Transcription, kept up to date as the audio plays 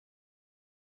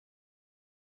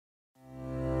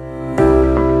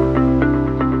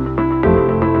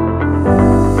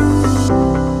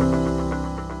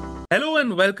Hello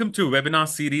and welcome to webinar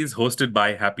series hosted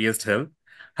by Happiest Health.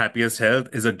 Happiest Health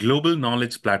is a global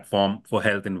knowledge platform for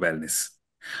health and wellness.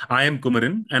 I am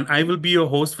Kumaran and I will be your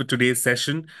host for today's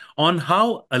session on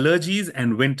how allergies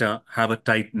and winter have a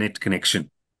tight-knit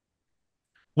connection.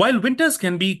 While winters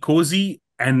can be cozy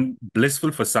and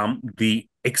blissful for some, the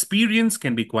experience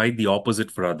can be quite the opposite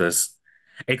for others.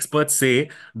 Experts say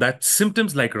that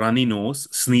symptoms like runny nose,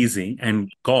 sneezing,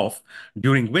 and cough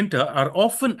during winter are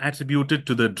often attributed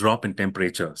to the drop in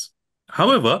temperatures.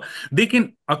 However, they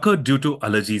can occur due to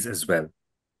allergies as well.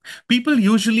 People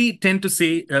usually tend to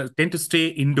stay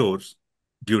indoors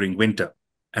during winter.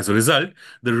 As a result,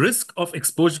 the risk of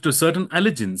exposure to certain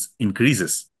allergens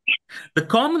increases. The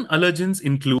common allergens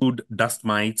include dust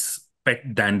mites,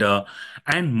 pet dander,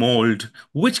 and mold,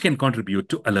 which can contribute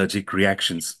to allergic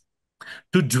reactions.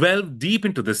 To delve deep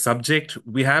into this subject,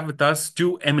 we have with us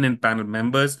two eminent panel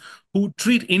members who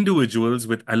treat individuals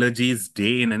with allergies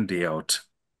day in and day out.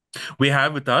 We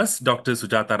have with us Dr.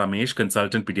 Sujata Ramesh,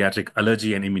 Consultant Pediatric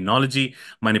Allergy and Immunology,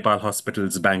 Manipal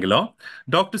Hospitals, Bangalore.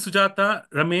 Dr. Sujata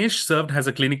Ramesh served as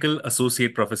a Clinical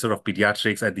Associate Professor of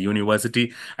Pediatrics at the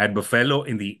University at Buffalo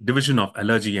in the Division of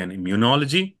Allergy and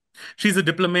Immunology. She's a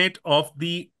diplomat of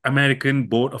the American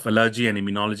Board of Allergy and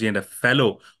Immunology and a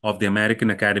fellow of the American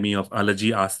Academy of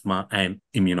Allergy, Asthma, and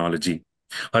Immunology.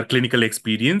 Her clinical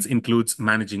experience includes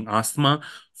managing asthma,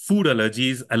 food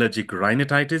allergies, allergic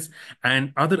rhinitis,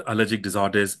 and other allergic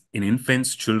disorders in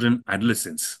infants, children,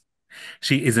 adolescents.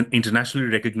 She is an internationally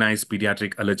recognized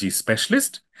pediatric allergy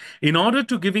specialist. In order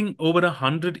to giving over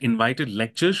 100 invited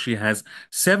lectures, she has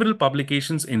several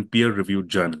publications in peer-reviewed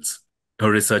journals. Her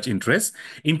research interests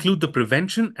include the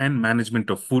prevention and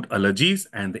management of food allergies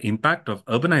and the impact of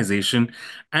urbanization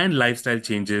and lifestyle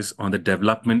changes on the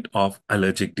development of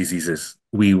allergic diseases.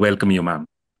 We welcome you, ma'am.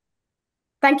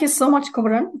 Thank you so much,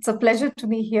 Kumaran. It's a pleasure to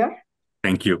be here.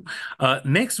 Thank you.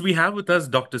 Next, we have with us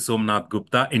Dr. Somnath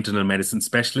Gupta, Internal Medicine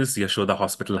Specialist, Yashoda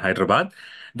Hospital, Hyderabad.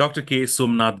 Dr. K.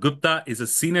 Somnath Gupta is a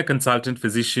Senior Consultant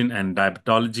Physician and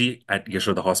Diabetology at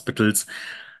Yashoda Hospitals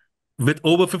with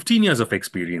over 15 years of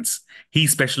experience. He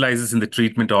specializes in the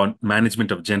treatment or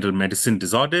management of general medicine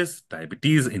disorders,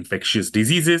 diabetes, infectious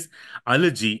diseases,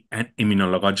 allergy, and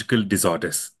immunological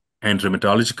disorders, and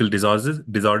rheumatological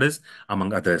disorders,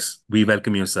 among others. We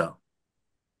welcome you, sir.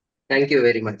 Thank you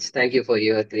very much. Thank you for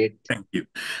your great. Thank you.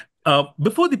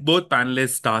 Before the both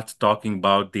panelists start talking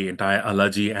about the entire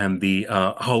allergy and the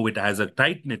how it has a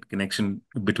tight-knit connection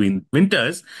between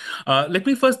winters, let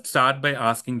me first start by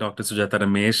asking Dr. Sujata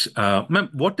Ramesh,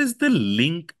 ma'am, what is the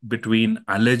link between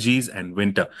allergies and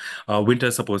winter? Winter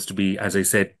is supposed to be, as I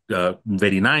said,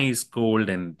 very nice, cold,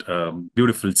 and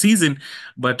beautiful season,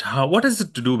 but what has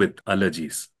it to do with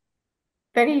allergies?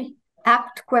 Very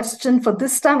apt question for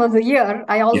this time of the year.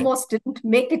 I almost didn't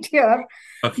make it here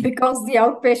because the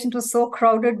outpatient was so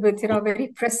crowded with, very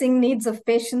pressing needs of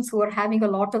patients who are having a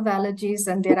lot of allergies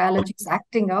and their allergies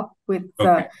acting up with.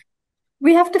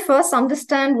 We have to first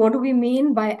understand what do we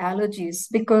mean by allergies,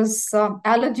 because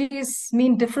allergies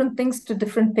mean different things to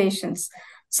different patients.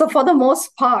 So for the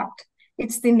most part,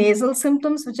 it's the nasal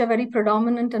symptoms which are very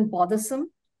predominant and bothersome.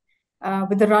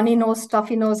 With the runny nose,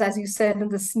 stuffy nose, as you said,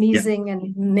 and the sneezing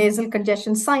and nasal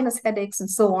congestion, sinus headaches, and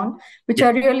so on, which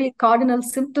are really cardinal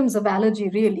symptoms of allergy,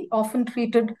 really, often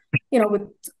treated, with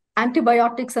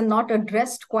antibiotics and not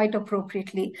addressed quite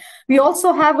appropriately. We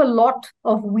also have a lot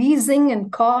of wheezing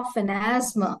and cough and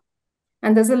asthma.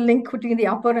 And there's a link between the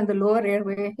upper and the lower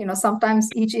airway, sometimes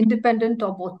each independent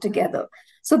or both together.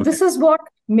 So this is what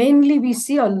mainly we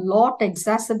see a lot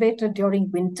exacerbated during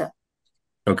winter.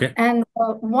 Okay. And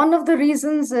one of the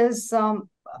reasons is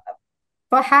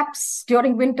perhaps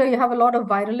during winter, you have a lot of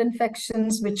viral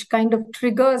infections, which kind of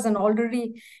triggers an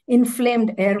already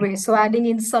inflamed airway. So adding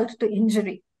insult to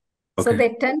injury. So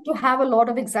they tend to have a lot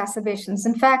of exacerbations.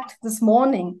 In fact, this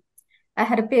morning, I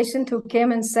had a patient who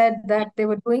came and said that they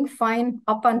were doing fine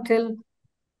up until,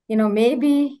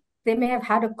 maybe they may have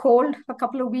had a cold a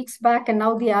couple of weeks back, and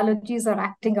now the allergies are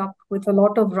acting up with a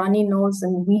lot of runny nose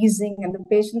and wheezing, and the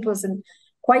patient was in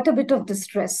quite a bit of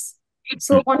distress.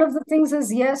 So one of the things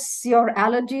is, yes, your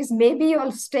allergies, maybe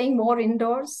you're staying more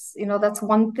indoors, that's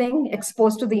one thing,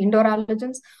 exposed to the indoor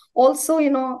allergens. Also,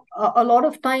 a lot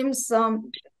of times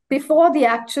before the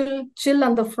actual chill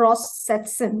and the frost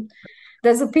sets in,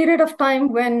 there's a period of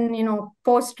time when,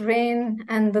 post rain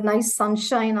and the nice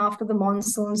sunshine after the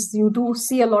monsoons, you do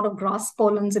see a lot of grass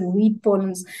pollens and weed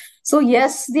pollens. So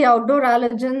yes, the outdoor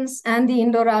allergens and the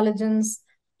indoor allergens,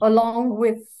 along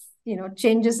with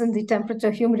changes in the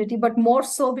temperature, humidity, but more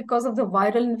so because of the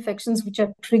viral infections which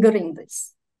are triggering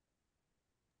this.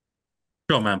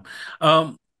 Sure, ma'am.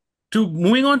 To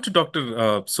moving on to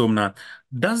Dr. Somnath,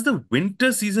 does the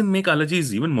winter season make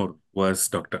allergies even more worse,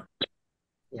 doctor?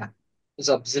 Yeah.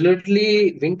 So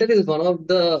absolutely, winter is one of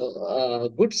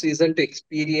the good season to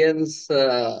experience.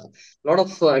 Lot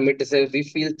of I mean to say, we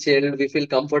feel chilled, we feel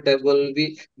comfortable.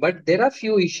 But there are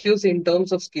few issues in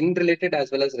terms of skin related as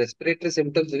well as respiratory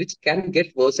symptoms which can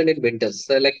get worsened in winters.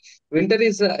 Like winter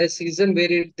is a season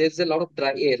where there's a lot of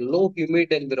dry air, low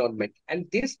humid environment, and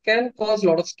this can cause a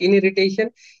lot of skin irritation,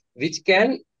 which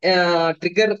can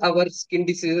trigger our skin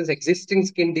diseases, existing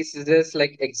skin diseases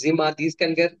like eczema. These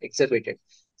can get exacerbated.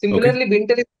 Okay. Similarly,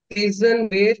 winter is a season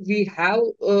where we have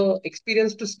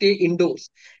experience to stay indoors,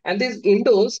 and these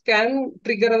indoors can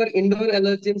trigger our indoor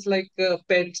allergens like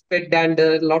pet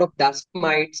dander, a lot of dust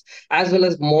mites, as well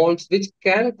as molds, which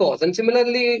can cause. And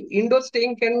similarly, indoor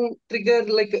staying can trigger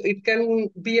like it can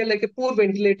be like a poor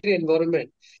ventilatory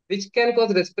environment, which can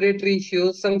cause respiratory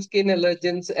issues, some skin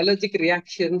allergens, allergic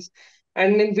reactions.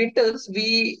 And in winters,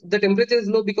 the temperature is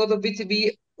low because of which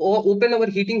we open our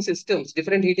heating systems,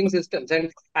 different heating systems,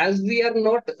 and as we are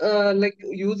not like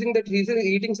using that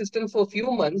heating system for a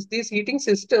few months, these heating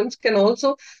systems can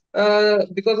also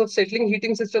because of settling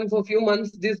heating system for a few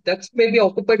months, these ducts may be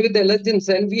occupied with allergens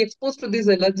and we exposed to these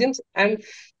allergens, and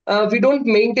we don't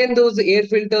maintain those air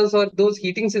filters or those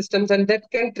heating systems, and that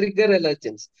can trigger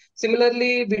allergens.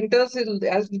 Similarly,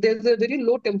 as there's a very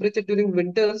low temperature during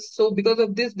winters, so because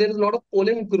of this there is a lot of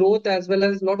pollen growth as well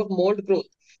as a lot of mold growth,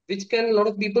 which can a lot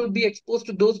of people be exposed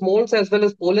to those molds as well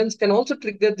as pollens can also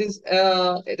trigger these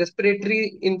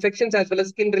respiratory infections as well as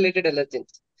skin related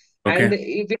allergens. And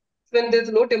Okay. when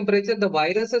there's low temperature, the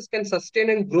viruses can sustain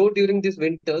and grow during these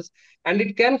winters, and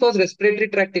it can cause respiratory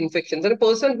tract infections. And a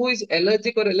person who is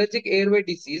allergic or allergic airway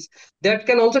disease, that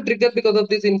can also trigger because of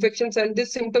these infections, and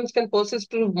these symptoms can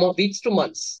persist to weeks to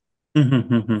months.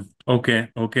 Okay,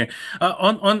 okay.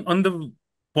 On the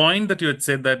point that you had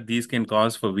said that these can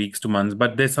cause for weeks to months,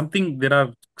 but there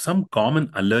are some common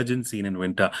allergens seen in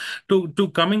winter.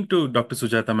 To coming to Dr.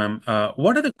 Sujata, ma'am,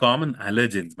 what are the common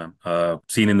allergens, ma'am,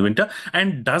 seen in the winter,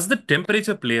 and does the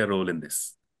temperature play a role in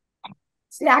this?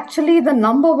 See, actually, the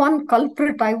number one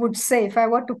culprit, I would say, if I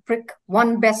were to pick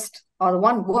one best or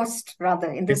one worst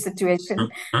rather in this situation,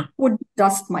 Huh? would be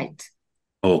dust mite.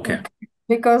 Okay. Okay.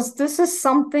 Because this is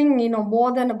something,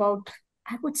 more than about,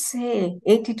 I would say,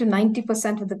 80 to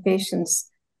 90% of the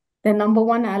patients, their number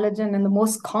one allergen and the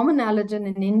most common allergen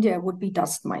in India would be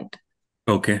dust mite.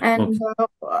 Okay. And,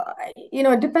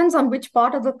 it depends on which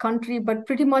part of the country, but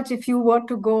pretty much if you were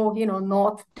to go,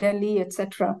 North Delhi,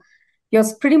 etc., you're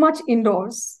pretty much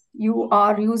indoors. You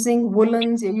are using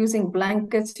woolens, you're using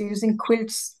blankets, you're using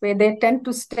quilts, where they tend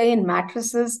to stay in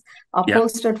mattresses, Yeah.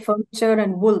 upholstered furniture,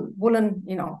 and woolen,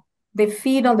 they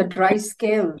feed on the dry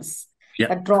scales Yeah.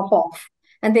 that drop off,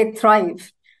 and they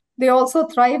thrive. They also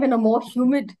thrive in a more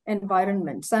humid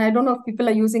environment. And I don't know if people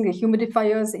are using the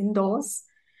humidifiers indoors,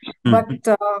 but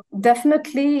Mhm.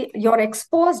 definitely you're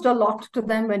exposed a lot to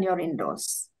them when you're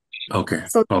indoors. Okay.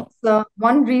 So Oh, that's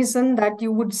one reason that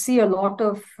you would see a lot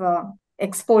of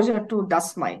exposure to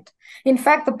dust mite. In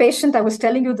fact, the patient I was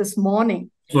telling you this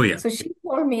morning, oh yeah. so she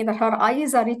told me that her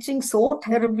eyes are itching so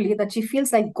terribly that she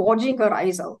feels like gorging her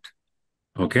eyes out.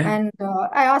 Okay. And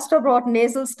I asked her about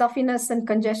nasal stuffiness and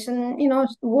congestion,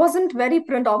 wasn't very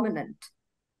predominant.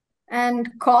 And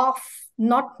cough,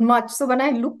 not much. So when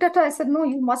I looked at her, I said, no,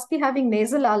 you must be having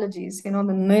nasal allergies. The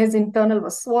nose internal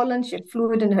was swollen. She had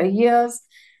fluid in her ears.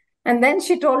 And then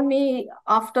she told me,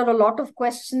 after a lot of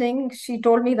questioning, she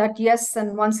told me that yes,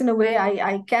 and once in a way,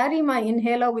 I carry my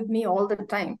inhaler with me all the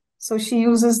time. So she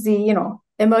uses the,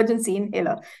 emergency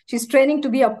inhaler. She's training to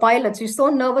be a pilot. She's so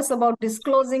nervous about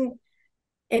disclosing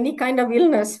any kind of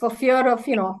illness for fear of,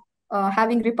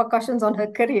 having repercussions on her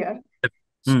career.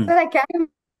 She Hmm. said, I carry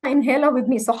my inhaler with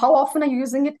me. So how often are you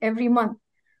using it? Every month.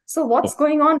 So what's Oh,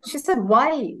 going on? She said,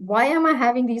 why? Why am I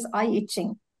having these eye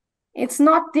itching? It's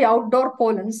not the outdoor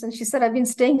pollens. And she said, I've been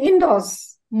staying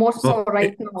indoors more so okay.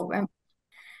 right now.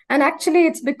 And actually,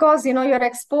 it's because, you're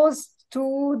exposed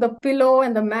to the pillow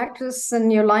and the mattress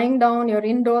and you're lying down, you're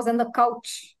indoors and the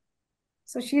couch.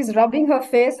 So she's rubbing her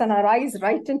face and her eyes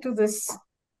right into this,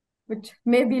 which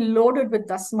may be loaded with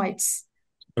dust mites.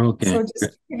 So Okay. just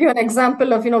to give you an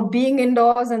example of, being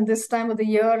indoors and this time of the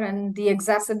year and the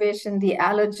exacerbation, the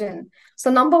allergen.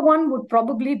 So number one would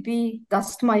probably be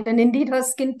dust mite. And indeed, her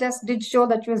skin test did show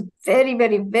that she was very,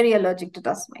 very, very allergic to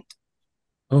dust mite.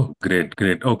 Oh, great,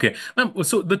 great. Okay. Ma'am,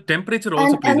 so the temperature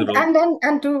also And plays a and role. and then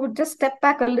and to just step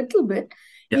back a little bit,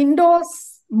 Yeah.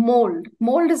 indoors mold.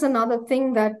 Mold is another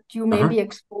thing that you may Uh-huh. be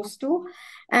exposed to.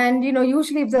 And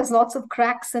usually if there's lots of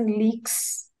cracks and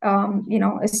leaks,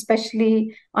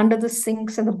 especially under the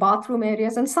sinks and the bathroom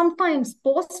areas. And sometimes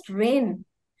post-rain,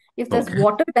 if there's Okay.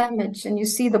 water damage and you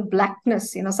see the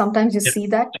blackness, sometimes you Yeah. see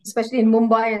that, especially in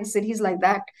Mumbai and cities like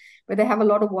that, where they have a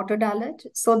lot of water damage.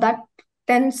 So that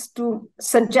tends to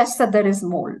suggest that there is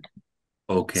mold.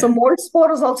 So Okay. mold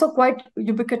spore is also quite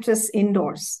ubiquitous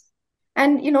indoors.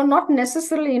 And not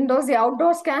necessarily indoors, the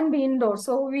outdoors can be indoors.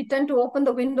 So we tend to open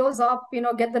the windows up,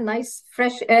 get the nice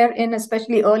fresh air in,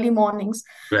 especially early mornings.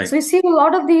 Right. So you see a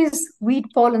lot of these weed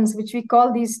pollens, which we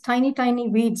call these tiny, tiny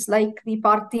weeds, like the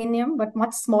Parthenium, but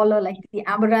much smaller, like the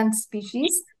amaranth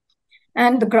species,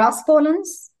 and the grass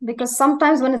pollens, because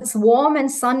sometimes when it's warm and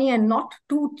sunny and not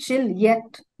too chill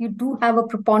yet, you do have a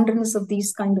preponderance of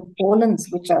these kind of pollens,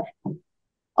 which are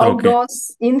Okay.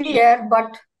 outdoors in the air,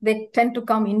 but they tend to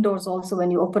come indoors also when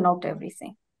you open out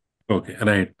everything. Okay.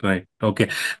 Right. Okay.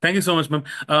 Thank you so much, ma'am.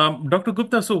 Dr.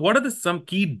 Gupta, so what are some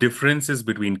key differences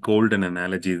between cold and an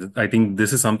allergy? I think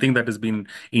this is something that has been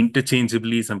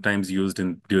interchangeably sometimes used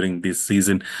during this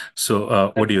season.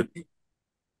 So, what do you think?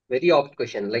 Very opt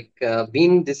question. Like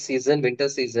being this season, winter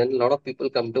season, a lot of people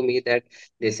come to me that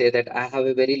they say that I have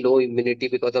a very low immunity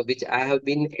because of which I have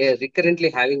been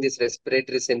recurrently having these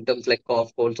respiratory symptoms like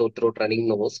cough, cold, sore throat, running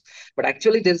nose. But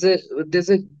actually, there's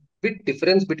a big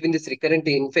difference between these recurrent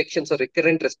infections or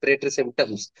recurrent respiratory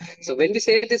symptoms. So when we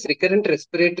say this recurrent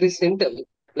respiratory symptom,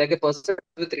 like a person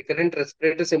with recurrent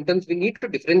respiratory symptoms, we need to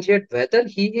differentiate whether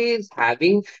he is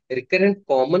having recurrent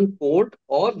common cold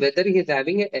or whether he is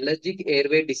having an allergic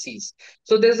airway disease.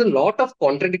 So there's a lot of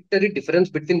contradictory difference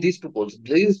between these two poles.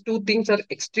 These two things are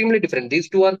extremely different. These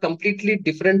two are completely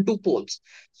different two poles.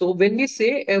 So when we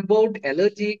say about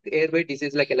allergic airway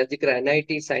disease like allergic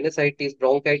rhinitis, sinusitis,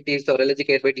 bronchitis, or allergic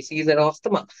airway disease and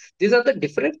asthma, these are the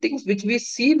different things which we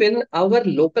see when our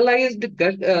localized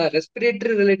gut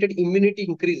respiratory related immunity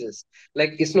increases,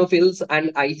 like eosinophils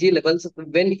and Ig levels.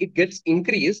 When it gets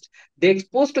increased, they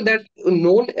exposed to that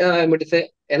known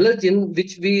allergen,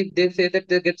 which they say that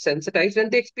they get sensitized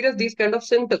and they experience these kind of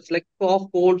symptoms like cough,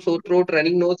 cold, sore throat,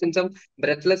 running nose, and some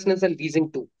breathlessness and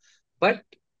wheezing too. But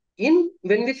when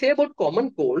we say about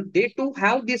common cold, they too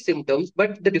have these symptoms,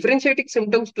 but the differentiating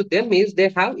symptoms to them is they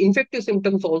have infective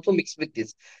symptoms also mixed with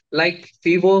this, like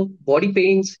fever, body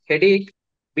pains, headache,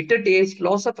 bitter taste,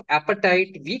 loss of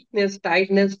appetite, weakness,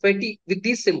 tiredness, fatigue, with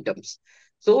these symptoms.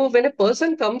 So when a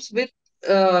person comes with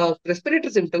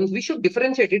respiratory symptoms, we should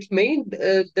differentiate. It's main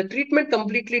the treatment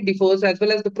completely differs as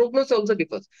well as the prognosis also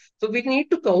differs. So we need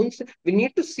to count. We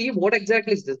need to see what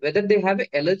exactly is this, whether they have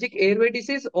allergic airway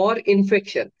disease or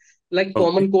infection, like Okay.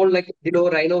 common cold, like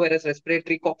rhinovirus,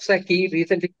 respiratory, Coxsackie,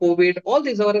 recently COVID. All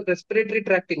these are respiratory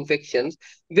tract infections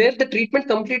where the treatment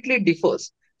completely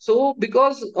differs. So,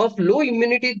 because of low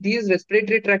immunity, these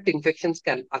respiratory tract infections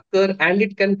can occur and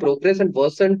it can progress and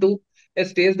worsen to a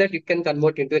stage that it can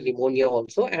convert into a pneumonia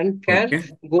also and can Okay.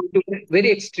 go to a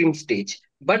very extreme stage.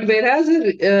 But whereas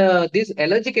this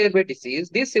allergic airway disease,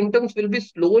 these symptoms will be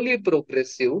slowly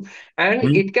progressive and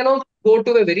Mm. it can also go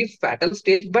to a very fatal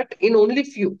stage, but in only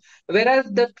few.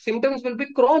 Whereas the symptoms will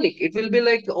be chronic. It will be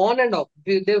like on and off.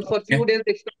 For a few Okay. days,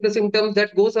 they expect the symptoms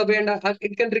that goes away and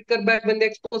it can recur back when they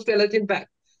exposed to allergen back.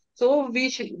 So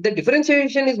the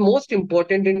differentiation is most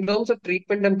important in terms of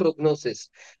treatment and prognosis.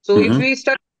 So if Mm-hmm. we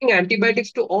start giving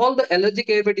antibiotics to all the allergic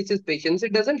airway disease patients,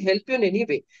 it doesn't help you in any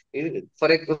way.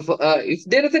 If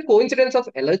there is a coincidence of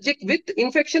allergic with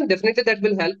infection, definitely that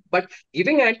will help. But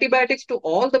giving antibiotics to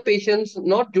all the patients,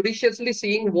 not judiciously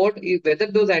seeing whether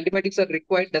those antibiotics are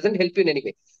required, doesn't help you in any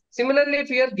way. Similarly, if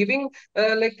you are giving,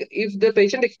 like if the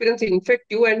patient experience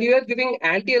infective and you are giving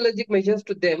anti-allergic measures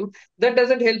to them, that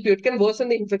doesn't help you. It can worsen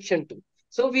the infection too.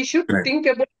 So we should Right. think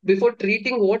about before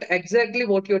treating what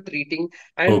you're treating,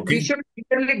 and we Okay. should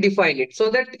clearly define it so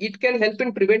that it can help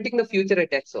in preventing the future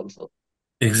attacks also.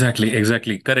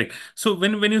 Exactly. Correct. So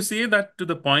when you say that to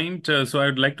the point, so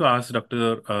I'd like to ask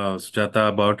Dr. Sujata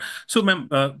about, so ma'am,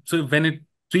 so when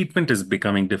treatment is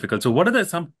becoming difficult, so what are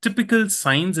some typical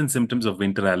signs and symptoms of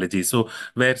winter allergy? So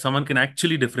where someone can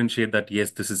actually differentiate that,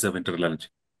 yes, this is a winter allergy.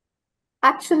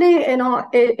 Actually,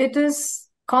 it is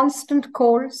constant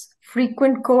colds,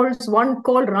 frequent colds, one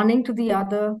cold running to the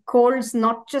other, colds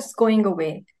not just going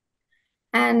away.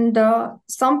 And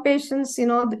some patients,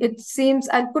 it seems,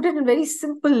 I'll put it in very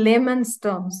simple layman's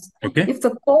terms. Okay. If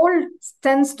the cold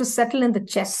tends to settle in the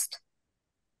chest,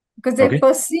 because they Okay.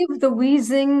 perceive the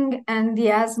wheezing and the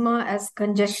asthma as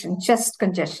congestion, chest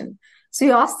congestion. So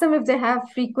you ask them if they have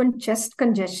frequent chest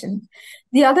congestion.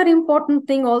 The other important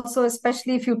thing also,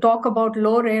 especially if you talk about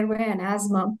lower airway and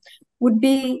asthma, would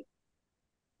be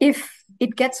if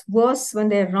it gets worse when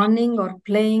they're running or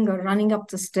playing or running up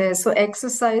the stairs. So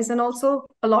exercise, and also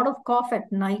a lot of cough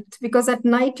at night, because at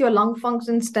night your lung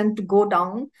functions tend to go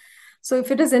down. So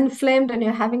if it is inflamed and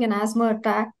you're having an asthma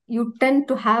attack, you tend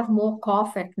to have more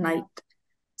cough at night.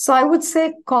 So I would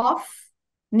say cough,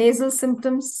 nasal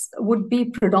symptoms would be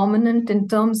predominant in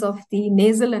terms of the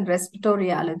nasal and respiratory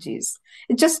allergies.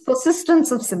 It's just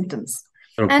persistence of symptoms.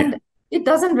 Okay. And it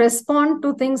doesn't respond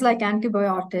to things like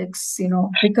antibiotics,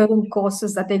 recurrent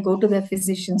courses that they go to their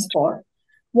physicians for.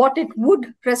 What it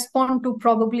would respond to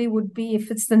probably would be,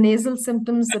 if it's the nasal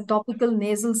symptoms, the topical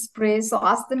nasal sprays. So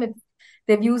ask them if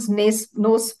they've used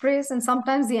nose sprays, and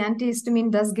sometimes the antihistamine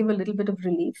does give a little bit of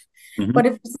relief. Mhm. But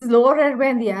if it's lower airway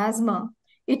and the asthma,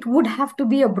 it would have to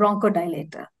be a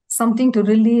bronchodilator, something to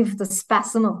relieve the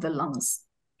spasm of the lungs.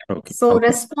 Okay. So Okay.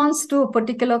 response to a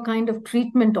particular kind of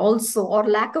treatment also, or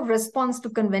lack of response to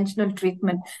conventional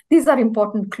treatment, these are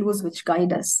important clues which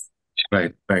guide us.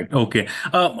 Right, right. Okay.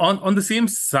 On the same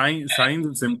signs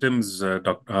and symptoms,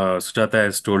 Sujata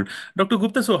has told Dr.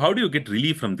 Gupta. So, how do you get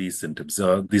relief from these symptoms?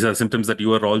 These are symptoms that you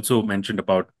were also mentioned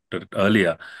about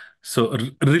earlier. So,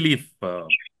 relief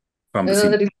from the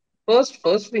symptoms. Uh,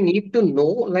 first, we need to know,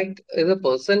 like, if a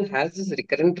person has this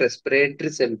recurrent respiratory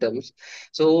symptoms,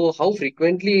 so how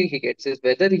frequently he gets this,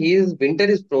 whether he is winter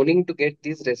is prone to get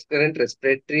these recurrent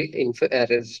respiratory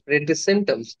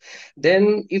symptoms.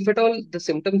 Then, if at all the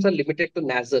symptoms are limited to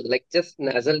nasal, like just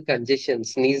nasal congestion,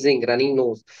 sneezing, running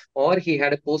nose, or he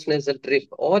had a post-nasal drip,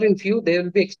 or in few they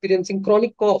will be experiencing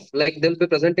chronic cough, like they'll be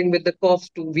presenting with the coughs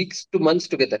 2 weeks to months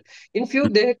together. In few,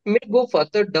 they may go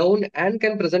further down and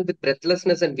can present with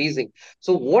breathlessness and wheezing.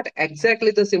 So, what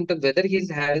exactly the symptom? Whether he's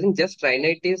having just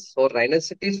rhinitis or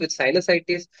rhinosinusitis with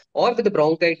sinusitis, or with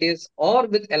bronchitis, or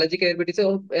with allergic airways,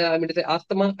 or to say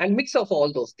asthma, and mix of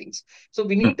all those things. So,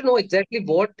 we need to know exactly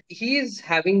what he is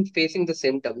having, facing the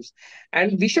symptoms,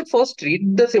 and we should first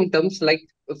treat the symptoms. Like,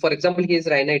 for example, he is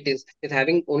rhinitis, is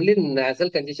having only nasal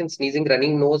congestion, sneezing,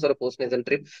 running nose, or a post-nasal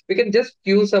drip. We can just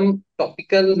use some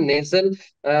topical nasal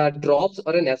drops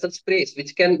or a nasal sprays,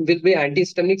 which will be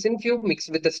antihistaminics in few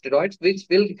mixed with the steroids, which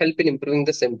will help in improving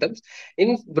the symptoms.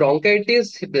 In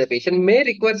bronchitis, the patient may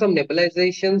require some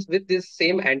nebulizations with this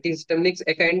same antihistaminics,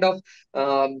 a kind of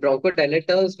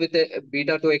bronchodilators with a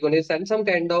beta 2 agonist, and some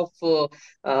kind of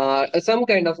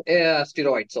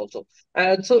steroids also.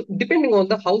 So depending on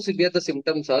the how severe the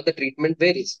symptoms are, the treatment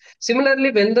varies.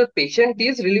 Similarly, when the patient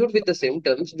is relieved with the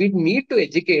symptoms, we need to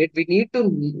educate. We need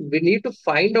to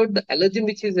find out the allergen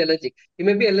which is allergic. He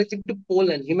may be allergic to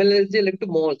pollen. He may be allergic to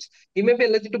molds. He may be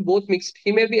allergic to both mixed.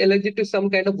 He may be allergic to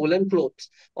some kind of woolen clothes,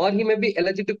 or he may be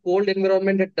allergic to cold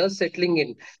environment and dust settling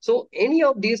in. So any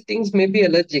of these things may be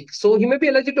allergic. So he may be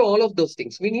allergic to all of those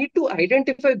things. We need to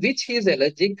identify which he is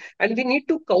allergic, and we need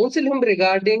to counsel him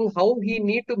regarding how he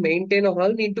need to maintain or how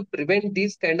he need to prevent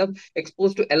these kind of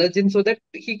exposed to allergens, so that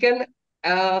he can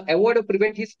avoid or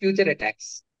prevent his future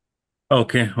attacks.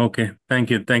 Okay, okay. Thank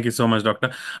you so much,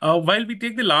 Doctor. While we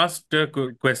take the last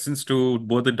questions to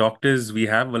both the doctors, we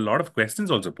have a lot of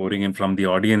questions also pouring in from the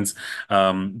audience,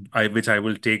 which I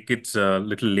will take it a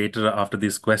little later after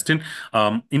this question.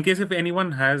 In case if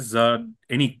anyone has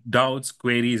any doubts,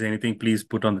 queries, anything, please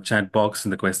put on the chat box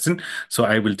in the question. So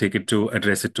I will take it to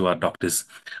address it to our doctors.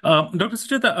 Dr.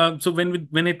 Sujata, so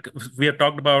we have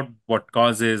talked about what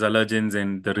causes allergens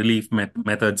and the relief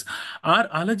methods. Are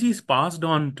allergies passed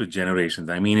on to generations?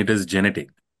 I mean, it is genetic.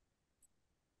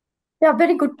 Yeah,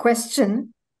 very good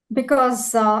question.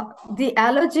 Because the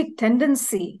allergic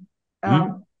tendency,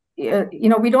 Mhm.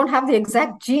 we don't have the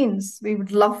exact genes. We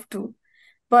would love to.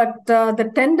 But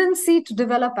the tendency to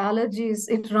develop allergies,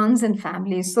 it runs in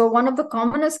families. So one of the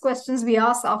commonest questions we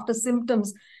ask after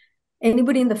symptoms,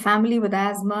 anybody in the family with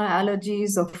asthma,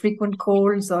 allergies, or frequent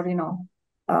colds, or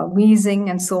wheezing,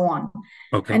 and so on.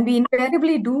 Okay. And we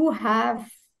invariably do have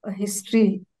a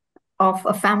history of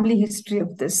a family history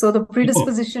of this. So the Oh,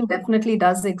 predisposition definitely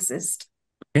does exist.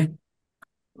 okay.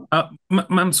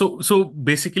 Ma'am, so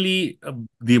basically,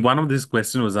 the one of this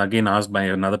question was again asked by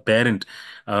another parent.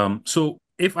 So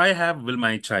if I have, will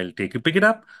my child pick it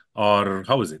up, or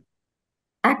how is it?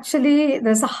 Actually,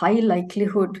 there's a high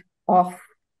likelihood of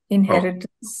Oh,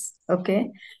 inheritance. Okay.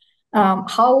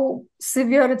 How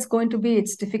severe it's going to be,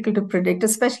 it's difficult to predict,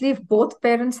 especially if both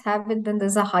parents have it, then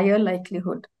there's a higher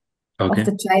likelihood of okay,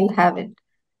 the child have it.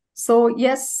 So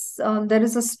yes, there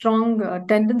is a strong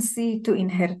tendency to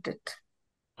inherit it.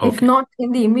 If okay, not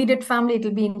in the immediate family,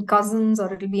 it'll be in cousins,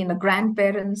 or it'll be in the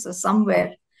grandparents or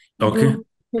somewhere. You okay. do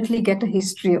definitely get a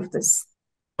history of this.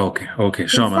 Okay, In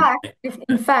sure, ma'am. fact, if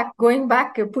in fact, going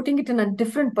back, putting it in a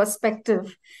different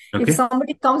perspective, if Okay.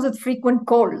 somebody comes with frequent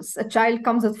colds, a child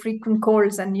comes with frequent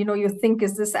colds, and you think,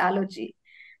 is this allergy?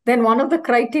 Then one of the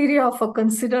criteria for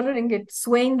considering it,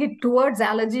 swaying it towards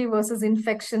allergy versus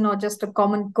infection or just a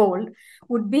common cold,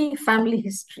 would be family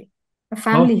history. A Oh,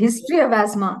 family history of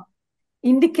asthma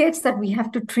indicates that we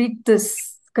have to treat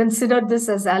this, consider this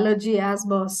as allergy,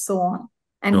 asthma, so on,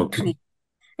 and okay. treat.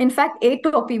 In fact,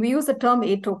 atopy, we use the term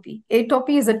atopy.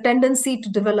 Atopy is a tendency to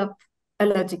develop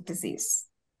allergic disease.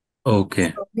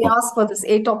 Okay. So we ask for this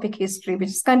atopic history, which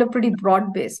is kind of pretty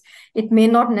broad based. It may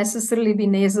not necessarily be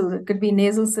nasal. It could be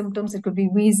nasal symptoms. It could be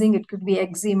wheezing. It could be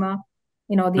eczema,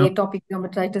 the No. atopic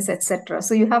dermatitis, etc.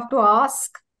 So you have to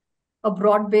ask a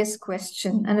broad-based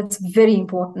question, and it's very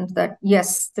important that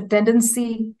yes, the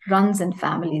tendency runs in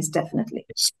families, definitely.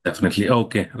 Yes, definitely.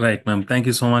 Okay, right, ma'am. Thank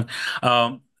you so much.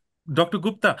 Um, Dr.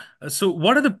 Gupta, so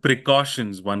what are the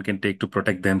precautions one can take to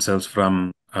protect themselves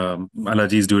from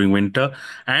allergies during winter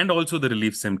and also the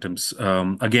relief symptoms?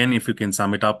 Again, if you can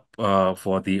sum it up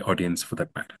for the audience for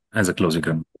that matter as a closing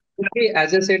comment.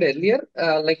 As I said earlier,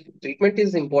 like treatment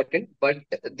is important, but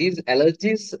these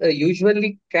allergies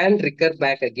usually can recur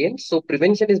back again. So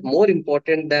prevention is more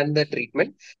important than the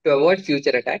treatment to avoid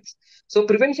future attacks. So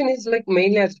prevention is like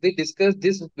mainly as we discussed,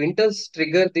 these winters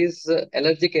trigger these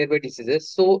allergic airway diseases.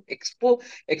 So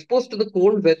exposed to the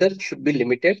cold weather should be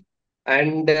limited.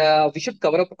 And we should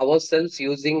cover up ourselves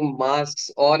using masks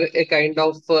or a kind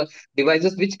of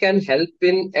devices which can help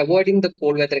in avoiding the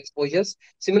cold weather exposures.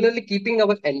 Similarly, keeping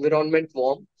our environment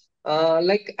warm.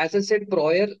 Like as I said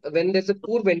prior, when there's a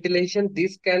poor ventilation,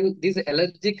 these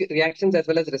allergic reactions as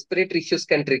well as respiratory issues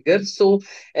can trigger. So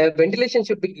ventilation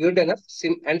should be good enough.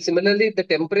 And similarly, the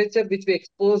temperature which we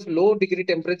expose, low degree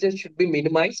temperature should be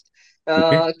minimized.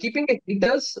 Okay. Keeping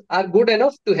heaters are good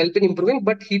enough to help in improving,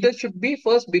 but heaters should be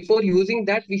first before using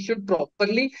that. We should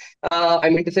properly, I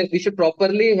mean to say, we should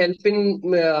properly help in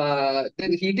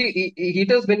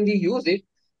heaters when we use it.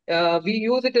 We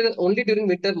use it only during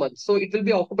winter months, so it will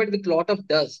be occupied with lot of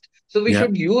dust. So we Yeah.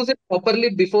 should use it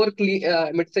properly before clean.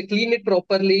 I mean, say clean it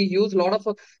properly. Use lot of.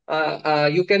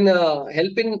 You can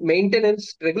help in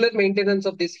maintenance. Regular maintenance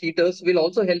of these heaters will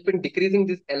also help in decreasing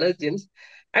these allergens.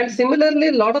 And similarly,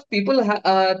 a lot of people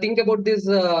think about this.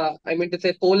 I mean to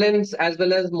say, pollens as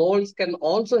well as molds can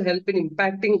also help in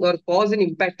impacting or cause in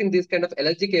impacting these kind of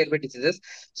allergic airway diseases.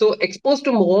 So exposed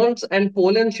to molds and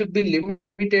pollen should be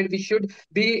limited. We should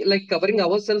be like covering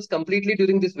ourselves completely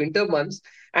during these winter months,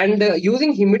 and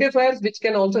using humidifiers, which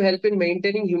can also help in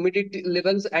maintaining humidity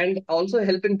levels and also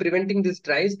help in preventing these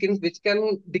dry skins, which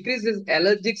can decrease these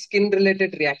allergic skin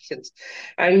related reactions.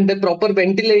 And the proper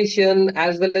ventilation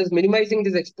as well as minimizing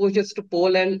these exposures to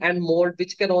pollen and mold,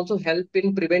 which can also help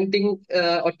in preventing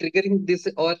or triggering this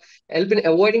or help in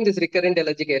avoiding this recurrent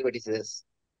allergic airway diseases.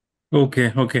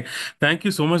 Okay. Thank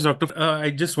you so much, Doctor. I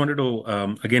just wanted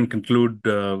to again conclude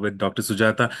with Dr.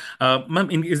 Sujata. Ma'am,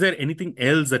 is there anything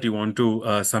else that you want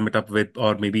to sum it up with,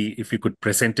 or maybe if you could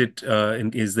present it?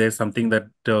 Is there something that,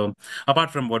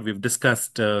 apart from what we've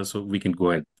discussed, so we can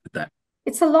go ahead with that?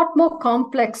 It's a lot more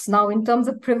complex now in terms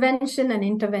of prevention and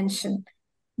intervention,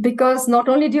 because not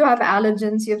only do you have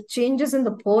allergens, you have changes in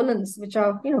the pollens, which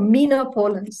are meaner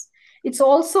pollens. It's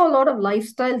also a lot of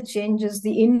lifestyle changes,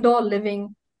 the indoor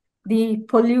living, the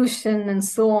pollution, and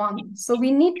so on. So we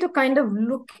need to kind of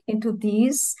look into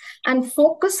these and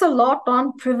focus a lot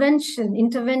on prevention,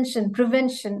 intervention,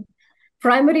 prevention.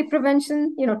 Primary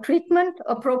prevention, treatment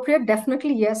appropriate,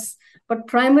 definitely yes, but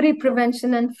primary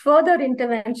prevention and further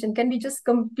intervention can be just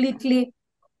completely,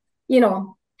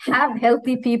 have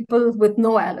healthy people with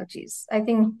no allergies. I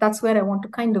think that's where I want to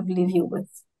kind of leave you with.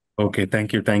 Okay,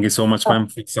 thank you. Thank you so much, ma'am,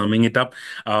 for summing it up.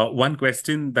 One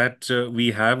question that we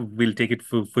have, we'll take it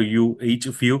for you, each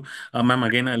of you. Ma'am,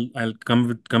 again, I'll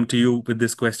come to you with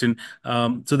this question.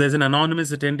 So there's an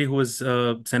anonymous attendee who has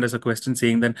sent us a question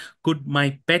saying that, could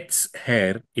my pet's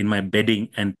hair in my bedding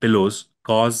and pillows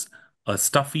cause a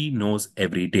stuffy nose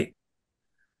every day?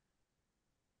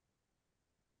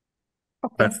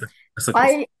 Okay. That's the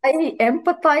question. I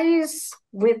empathize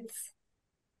with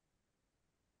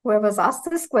whoever's asked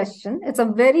this question. It's a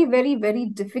very, very, very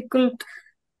difficult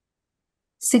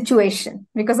situation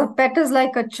because a pet is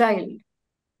like a child.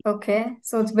 Okay,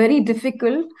 so it's very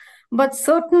difficult. But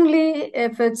certainly,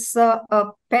 if it's a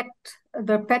pet,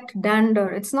 the pet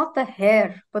dander, it's not the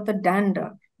hair, but the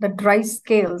dander, the dry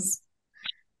scales.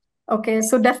 Okay,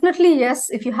 so definitely,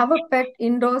 yes, if you have a pet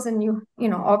indoors and you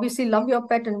obviously love your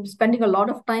pet and spending a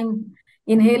lot of time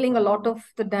inhaling a lot of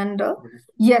the dander,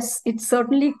 yes, it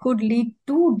certainly could lead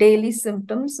to daily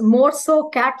symptoms. More so,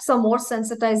 cats are more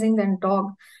sensitizing than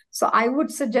dog. So I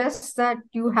would suggest that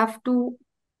you have to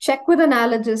check with an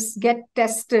allergist, get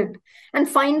tested, and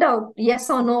find out yes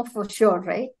or no for sure,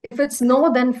 right? If it's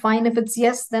no, then fine. If it's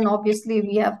yes, then obviously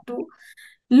we have to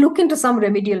look into some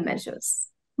remedial measures.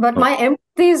 But my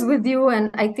empathy is with you, and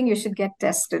I think you should get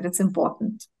tested. It's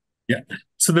important. Yeah.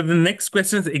 So the next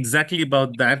question is exactly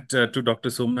about that to Dr.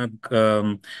 Somnath.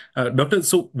 Doctor,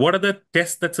 so what are the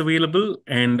tests that's available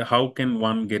and how can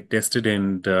one get tested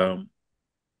and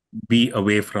be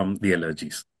away from the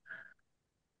allergies?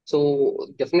 So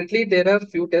definitely there are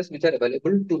few tests which are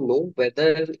available to know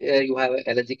whether you have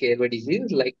allergic airway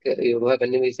disease. Like you have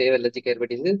when we say allergic airway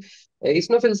disease,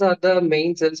 eosinophils are the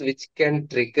main cells which can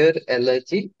trigger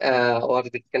allergy or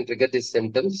which can trigger these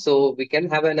symptoms. So we can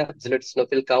have an absolute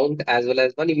eosinophil count as well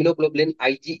as one immunoglobulin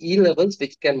IgE levels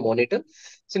which can monitor.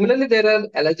 Similarly, there are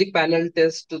allergic panel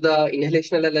tests to the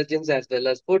inhalational allergens as well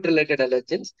as food-related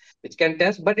allergens which can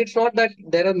test, but it's not that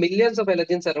there are millions of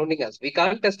allergens surrounding us. We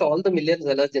can't test all the millions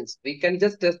allergens. We can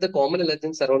just test the common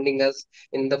allergens surrounding us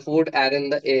in the food, air, and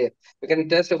the air. We can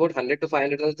test about 100 to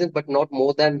 500 allergens, but not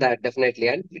more than that, definitely.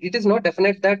 And it is not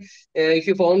definite that if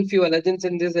you found few allergens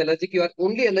in this allergic, you are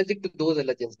only allergic to those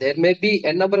allergens. There may be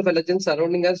a number of allergens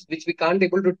surrounding us which we can't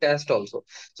able to test also.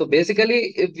 So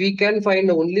basically, if we can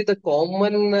find only the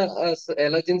common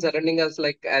allergens surrounding us,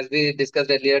 like as we discussed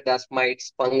earlier, dust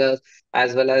mites, fungus,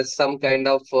 as well as some kind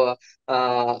of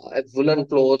woolen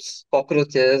clothes,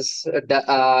 cockroaches,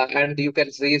 and you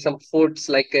can see some foods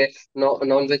like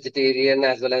non-vegetarian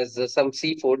as well as some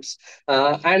seafoods.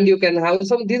 And you can have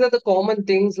some, these are the common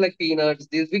things like peanuts.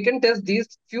 These we can test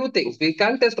these few things. We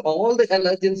can't test all the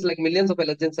allergens, like millions of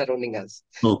allergens surrounding us.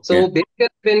 Okay. So basically,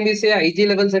 when we say Ig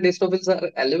levels and eosinophils are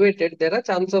elevated, there are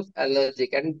chance of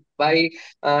allergic. And by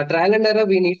trial and error,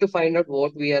 we need to find out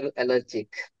what we are allergic.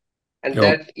 And Oh,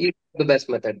 that is the best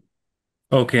method.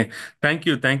 okay. Thank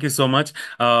you. Thank you so much.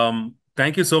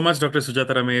 Thank you so much, Dr.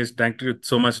 Sujata Ramesh. Thank you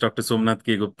so much, Dr. Somnath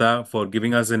K. Gupta, for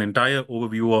giving us an entire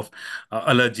overview of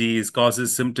allergies,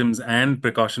 causes, symptoms, and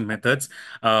precaution methods,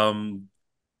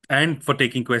 and for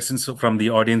taking questions from the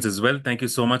audience as well. Thank you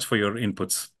so much for your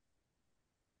inputs.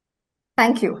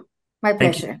 Thank you. My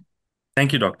Thank you. pleasure.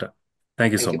 Thank you, Doctor.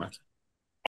 Thank you Thank so you. much.